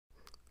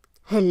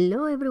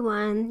Hello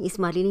everyone, it's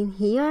Marilyn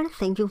here.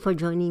 Thank you for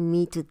joining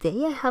me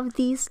today. I have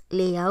this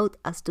layout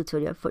as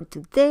tutorial for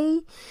today.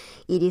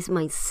 It is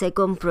my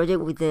second project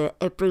with the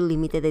April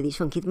limited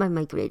edition kit by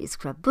My Creative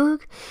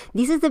Scrapbook.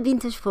 This is the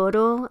vintage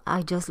photo.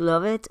 I just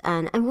love it,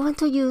 and I want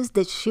to use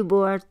the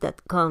chipboard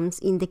that comes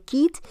in the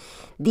kit.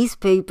 This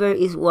paper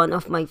is one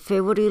of my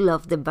favorite.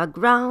 Love the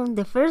background.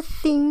 The first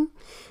thing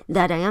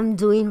that I am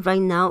doing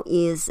right now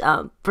is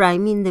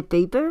priming the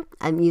paper.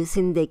 I'm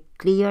using the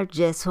clear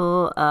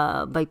gesso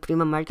by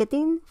Prima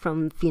Marketing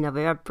from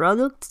Rivera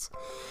products,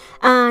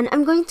 and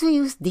I'm going to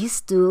use this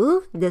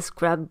tool, the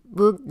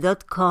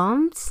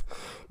scrapbook.coms,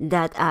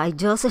 that I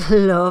just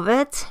love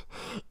it.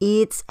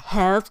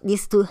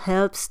 This tool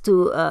helps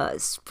to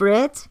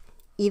spread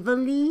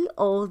evenly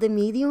all the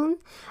medium,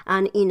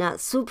 and in a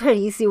super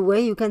easy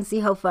way. You can see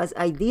how fast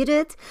I did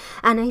it,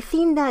 and I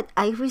think that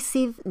I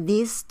received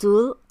this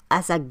tool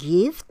as a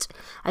gift.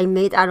 I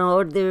made an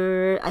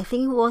order, I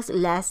think it was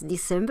last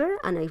December,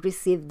 and I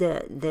received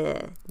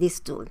this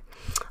tool.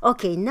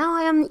 Okay, now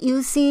I am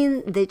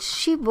using the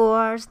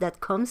chipboards that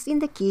comes in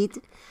the kit.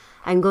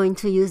 I'm going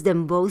to use the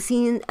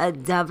embossing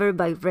Dover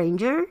by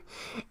Ranger.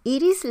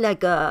 It is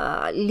like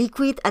a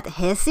liquid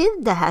adhesive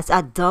that has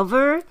a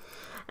Dover,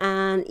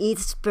 and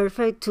it's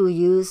perfect to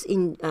use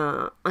in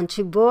on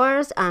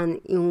chipboards, and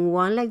in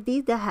one like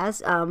this that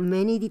has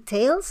many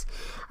details.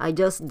 I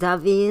just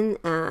dab in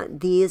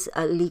this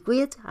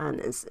liquid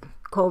and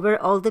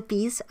cover all the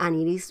piece, and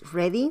it is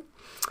ready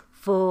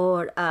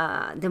for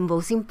the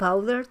embossing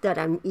powder that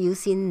I'm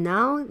using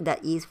now,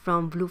 that is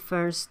from Blue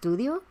Fern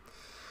Studio.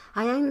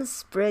 I am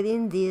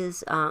spreading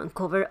this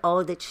cover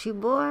all the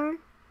chipboard.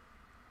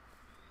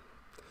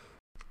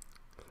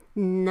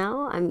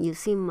 Now I'm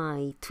using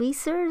my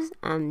tweezers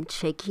and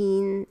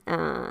checking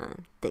the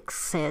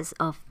excess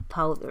of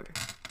powder.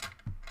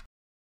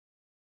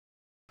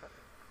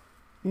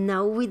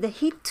 Now with the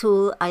heat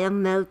tool, I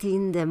am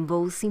melting the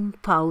embossing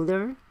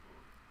powder,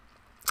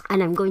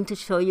 and I'm going to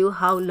show you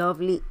how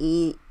lovely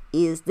it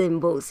is, the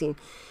embossing.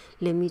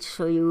 Let me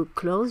show you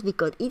close,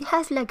 because it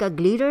has like a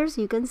glitters,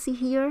 you can see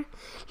here,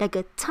 like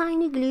a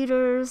tiny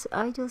glitters.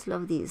 I just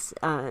love this.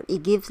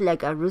 It gives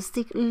like a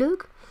rustic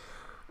look.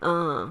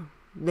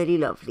 Very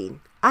lovely.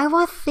 I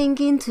was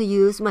thinking to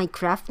use my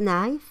craft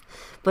knife,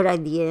 but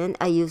at the end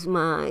I used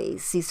my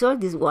scissor.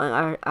 This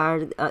one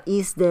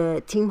is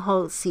the Tim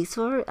Holtz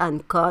scissor,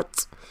 and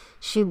cut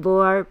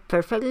chipboard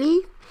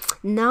perfectly.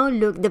 Now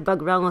look the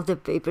background of the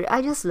paper.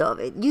 I just love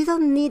it. You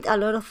don't need a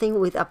lot of things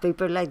with a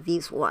paper like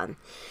this one.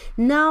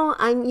 Now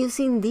I'm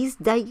using this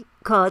die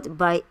cut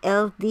by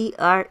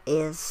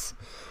LDRS,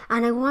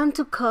 and I want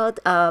to cut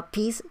a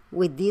piece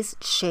with this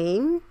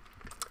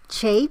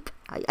shape.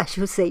 I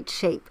should say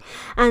shape.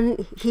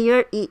 And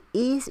here it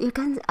is.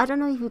 I don't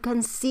know if you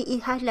can see,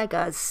 it has like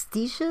a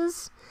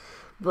stitches,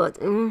 but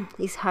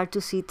it's hard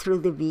to see through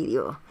the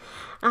video.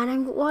 And I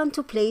want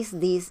to place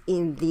this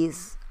in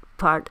this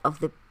part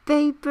of the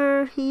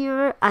paper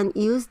here, and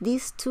use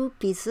these two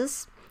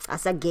pieces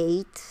as a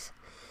gate,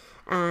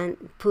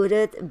 and put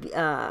it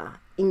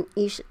in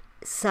each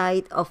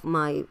side of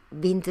my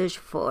vintage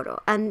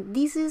photo. And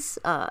this is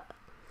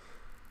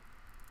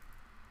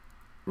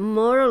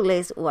more or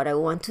less what I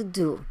want to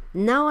do.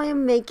 Now I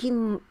am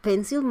making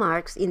pencil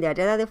marks in the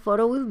area that the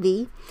photo will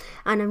be,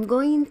 and I'm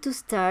going to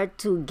start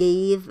to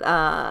give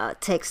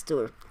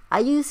texture. I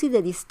use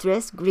the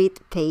Distress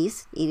Grit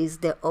paste. It is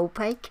the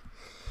opaque,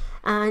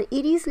 and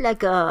it is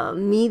like a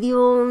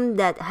medium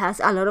that has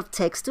a lot of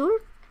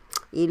texture.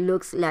 It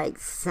looks like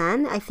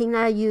sand. I think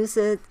I used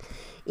it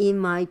in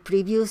my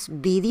previous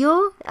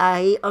video.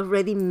 I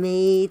already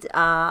made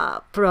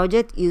a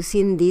project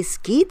using this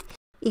kit.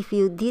 If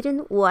you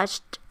didn't watch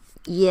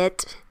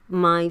yet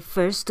my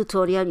first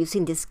tutorial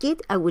using this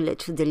kit, I will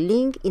let you the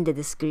link in the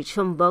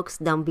description box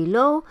down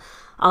below.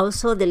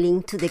 Also the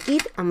link to the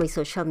kit and my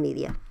social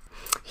media.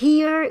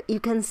 Here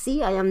you can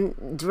see I am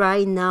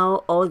drying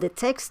now all the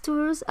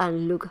textures,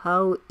 and look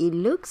how it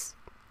looks.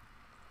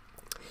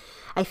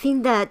 I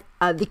think that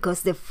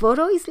because the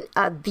photo is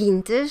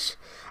vintage,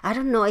 I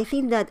don't know, I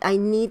think that I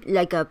need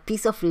like a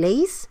piece of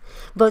lace.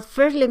 But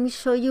first let me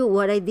show you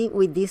what I did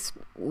with this,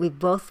 with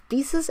both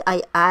pieces.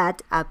 I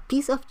add a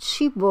piece of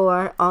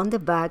chipboard on the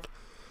back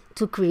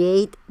to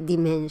create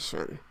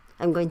dimension.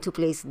 I'm going to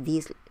place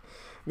the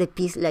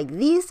piece like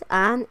this,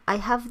 and I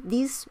have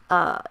this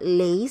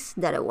lace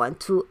that I want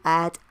to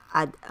add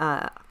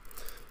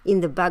in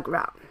the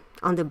background,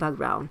 on the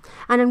background,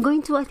 and I'm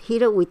going to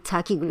adhere it with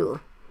tacky glue.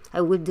 I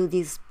will do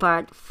this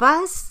part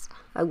fast.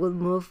 I will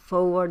move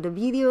forward the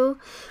video,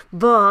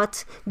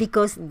 but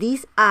because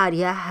this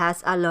area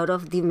has a lot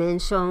of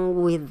dimension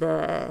with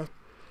the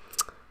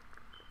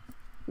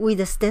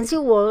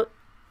stencil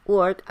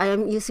work, I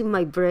am using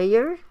my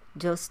brayer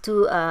just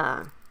to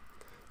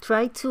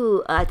try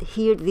to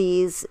adhere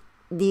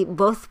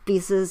both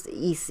pieces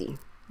easy,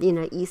 in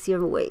an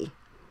easier way.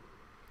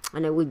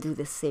 And I will do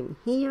the same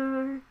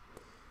here.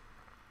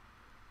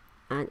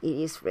 And it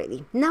is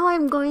ready. Now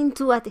I'm going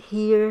to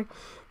adhere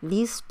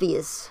this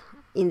piece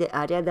in the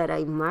area that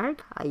I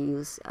mark.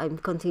 I'm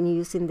continue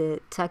using the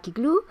tacky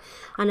glue,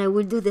 and I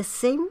will do the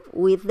same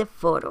with the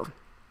photo.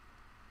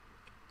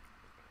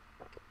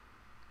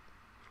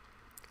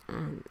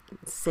 And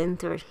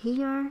center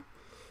here.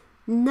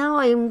 Now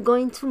I'm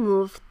going to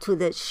move to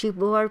the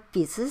chipboard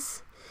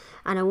pieces,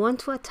 and I want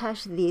to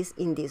attach this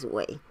in this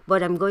way,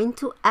 but I'm going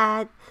to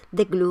add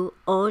the glue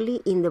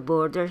only in the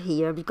border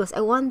here because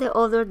I want the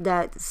other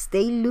that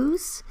stay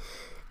loose,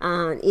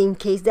 in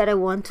case that I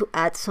want to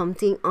add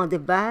something on the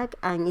back,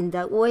 and in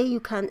that way you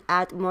can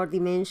add more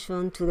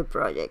dimension to the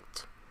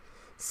project.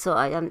 So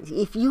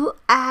if you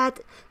add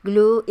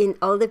glue in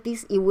all the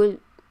piece, it will,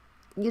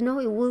 it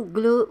will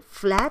glue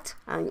flat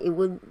and it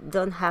will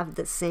don't have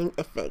the same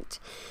effect.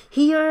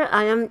 Here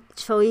I am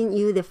showing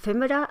you the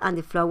ephemera and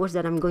the flowers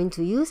that I'm going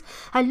to use.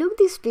 I look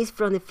this piece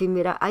from the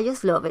ephemera, I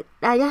just love it.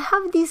 I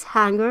have these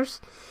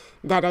hangers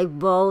that I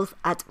bought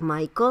at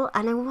Michael,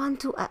 and I want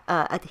to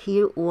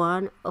adhere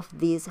one of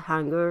these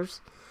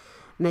hangers,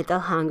 metal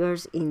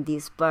hangers, in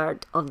this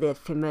part of the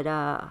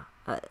ephemera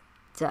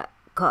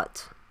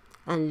cut,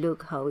 and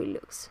look how it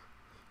looks.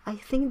 I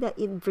think that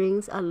it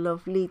brings a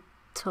lovely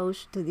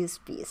touch to this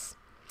piece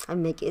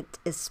and make it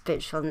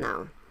special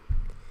now.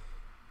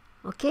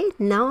 Okay,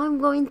 now I'm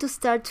going to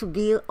start to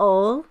build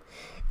all.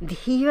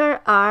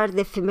 Here are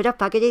the ephemera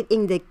packages.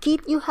 In the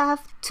kit you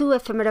have 2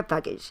 ephemera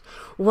packages,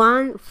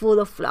 one full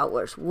of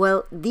flowers.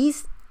 Well,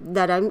 this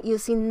that I'm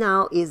using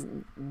now is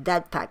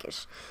that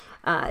package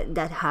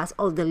that has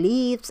all the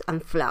leaves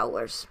and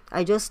flowers.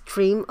 I just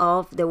trim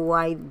off the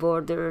white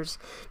borders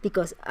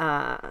because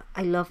I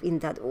love in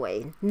that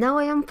way. Now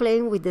I am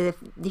playing with the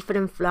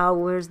different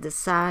flowers, the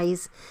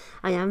size.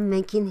 I am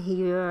making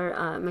here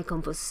my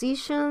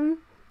composition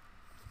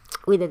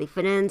with the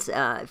different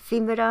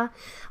ephemera.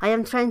 I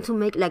am trying to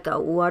make like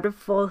a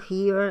waterfall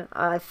here,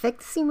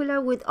 effect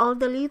similar with all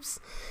the leaves.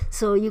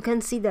 So you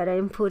can see that I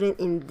am putting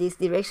in this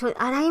direction,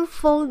 and I am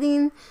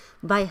folding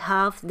by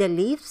half the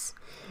leaves.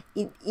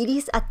 It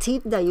is a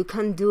tip that you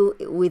can do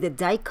with a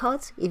die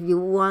cut if you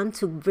want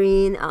to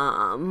bring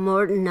a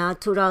more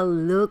natural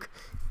look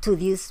to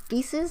these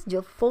pieces.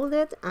 Just fold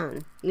it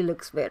and it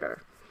looks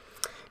better.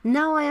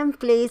 Now I am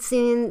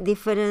placing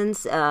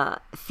different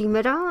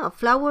ephemera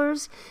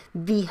flowers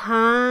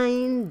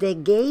behind the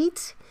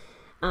gate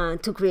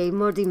to create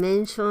more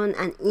dimension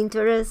and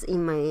interest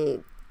in my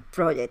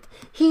project.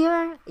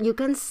 Here you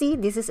can see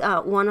this is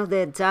one of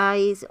the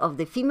dies of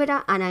the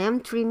ephemera, and I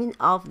am trimming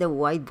off the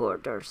white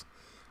borders.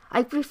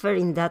 I prefer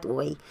in that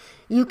way.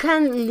 You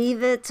can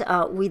leave it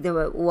with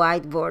the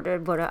white border,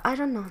 but I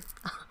don't know.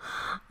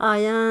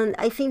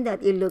 I think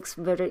that it looks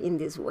better in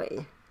this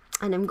way.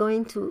 And I'm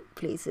going to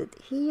place it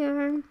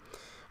here,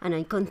 and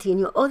I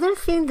continue. Other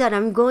thing that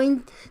I'm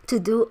going to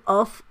do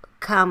off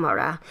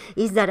camera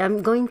is that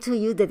I'm going to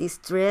use the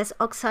distress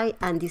oxide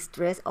and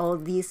distress all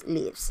these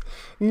leaves.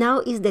 Now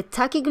is the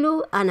tacky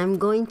glue, and I'm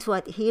going to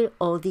adhere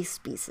all these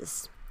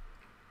pieces.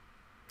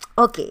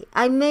 Okay,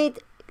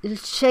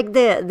 check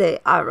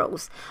the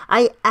arrows.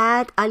 I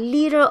add a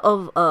little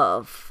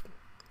of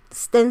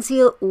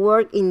stencil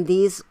work in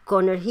this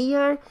corner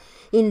here.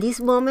 In this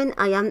moment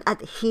I am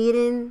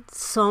adhering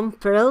some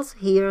pearls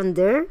here and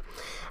there.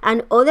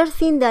 And other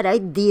thing that I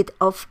did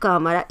off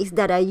camera is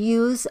that I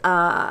use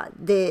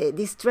the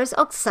distress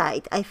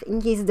oxide, I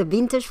think it's the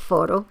vintage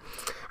photo,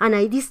 and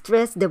I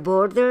distress the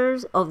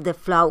borders of the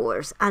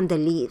flowers and the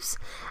leaves.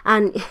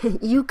 And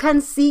you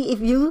can see, if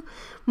you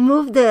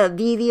move the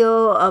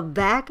video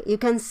back, you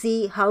can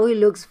see how it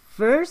looks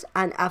first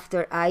and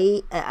after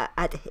I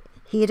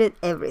adhered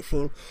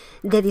everything.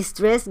 The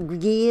distress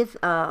gives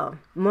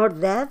more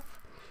depth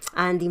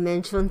and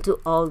dimension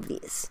to all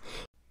this.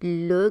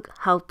 Look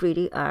how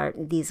pretty are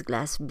these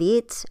glass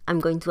beads. I'm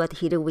going to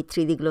adhere it with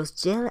 3D gloss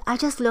gel. I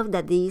just love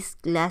that these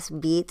glass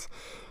beads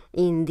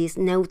in this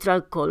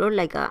neutral color,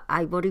 like a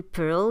ivory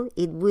pearl,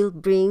 it will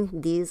bring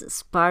this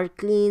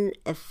sparkling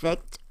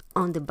effect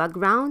on the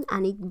background,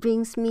 and it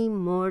brings me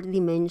more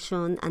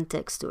dimension and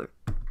texture.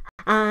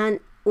 And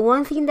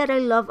one thing that I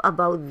love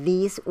about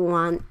this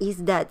one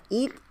is that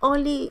it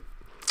only,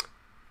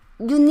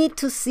 you need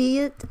to see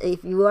it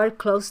if you are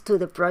close to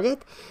the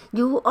project.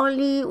 You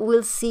only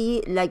will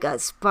see like a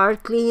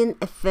sparkling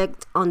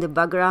effect on the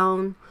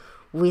background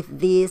with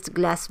these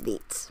glass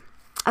beads.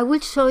 I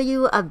will show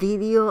you a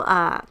video,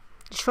 a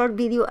short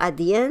video at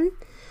the end,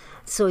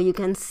 so you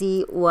can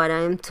see what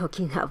I am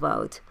talking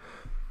about.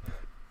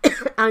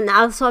 And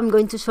also I'm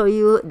going to show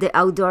you the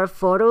outdoor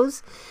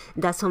photos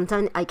that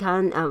sometimes I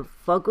can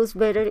focus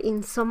better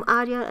in some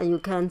area and you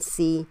can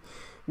see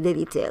the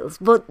details,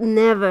 but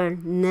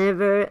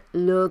never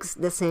looks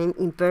the same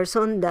in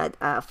person that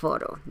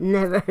photo,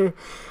 never.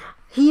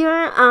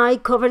 Here I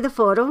cover the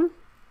photo,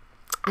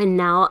 and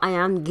now I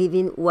am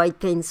giving white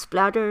paint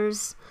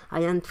splatters.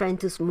 I am trying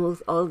to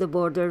smooth all the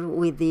border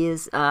with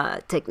this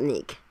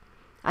technique.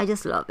 I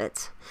just love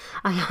it.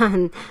 I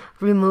can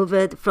remove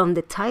it from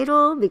the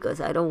title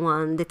because I don't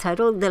want the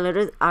title, the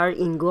letters are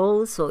in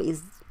gold, so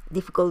it's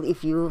difficult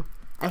if you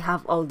I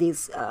have all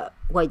this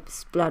white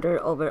splatter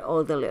over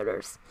all the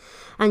letters.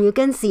 And you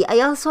can see I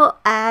also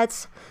add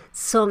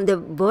the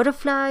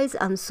butterflies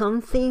and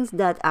some things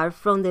that are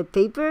from the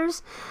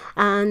papers.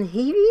 And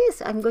here it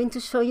is. I'm going to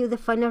show you the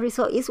final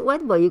result. It's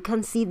wet, but you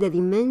can see the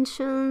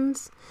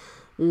dimensions.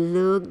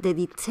 Look, the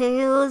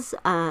details,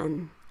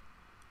 and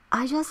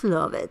I just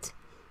love it.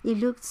 It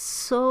looks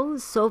so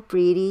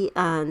pretty,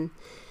 and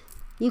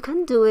you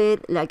can do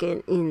it like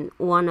in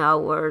 1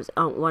 hour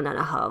and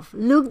 1.5.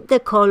 Look the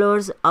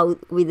colors out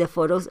with the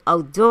photos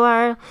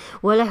outdoor.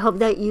 Well, I hope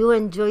that you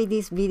enjoy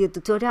this video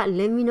tutorial.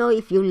 Let me know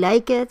if you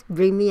like it.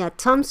 Bring me a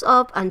thumbs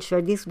up and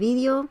share this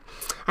video.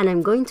 And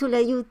I'm going to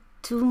let you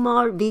 2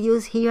 more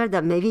videos here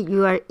that maybe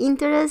you are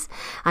interested.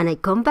 And I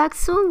come back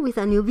soon with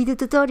a new video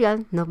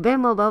tutorial. Nos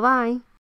vemos. Bye bye.